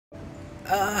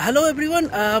Hello everyone,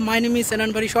 my name is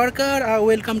Anan Sarkar.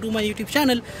 Welcome to my YouTube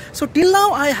channel. So till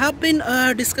now I have been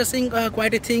discussing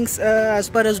quite a things as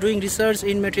far as doing research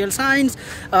in material science,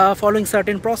 following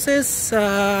certain process.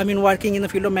 Working in the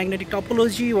field of magnetic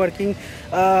topology,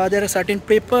 there are certain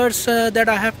papers that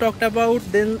I have talked about.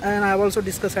 Then and I have also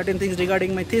discussed certain things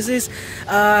regarding my thesis.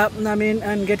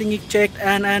 And getting it checked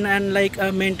and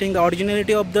maintaining the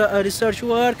originality of the research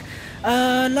work.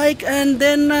 And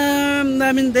then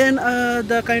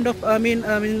the kind of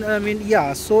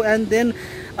so and then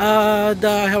I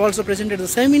have also presented the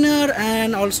seminar,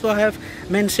 and also I have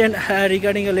mentioned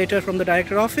regarding a letter from the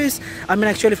director office,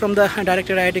 actually from the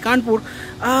director IIT Kanpur.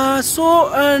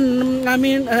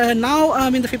 Now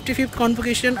the 55th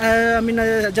convocation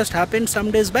just happened some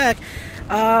days back.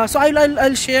 So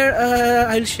I'll share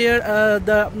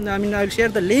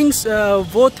the links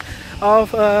both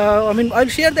of I'll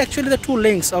share actually the two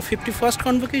links of 51st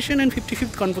convocation and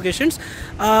 55th convocations.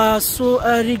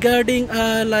 Regarding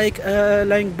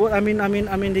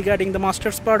regarding the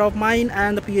master's part of mine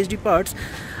and the PhD parts.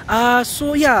 I'll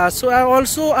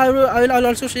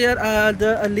also share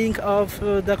the link of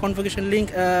the convocation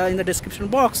link in the description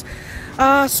box.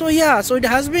 So it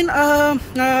has been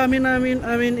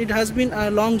it has been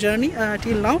a long journey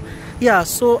till now.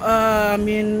 So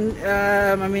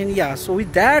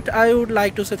with that I would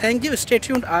like to say thank you. Stay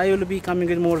tuned, I will be coming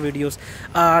with more videos.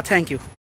 Thank you.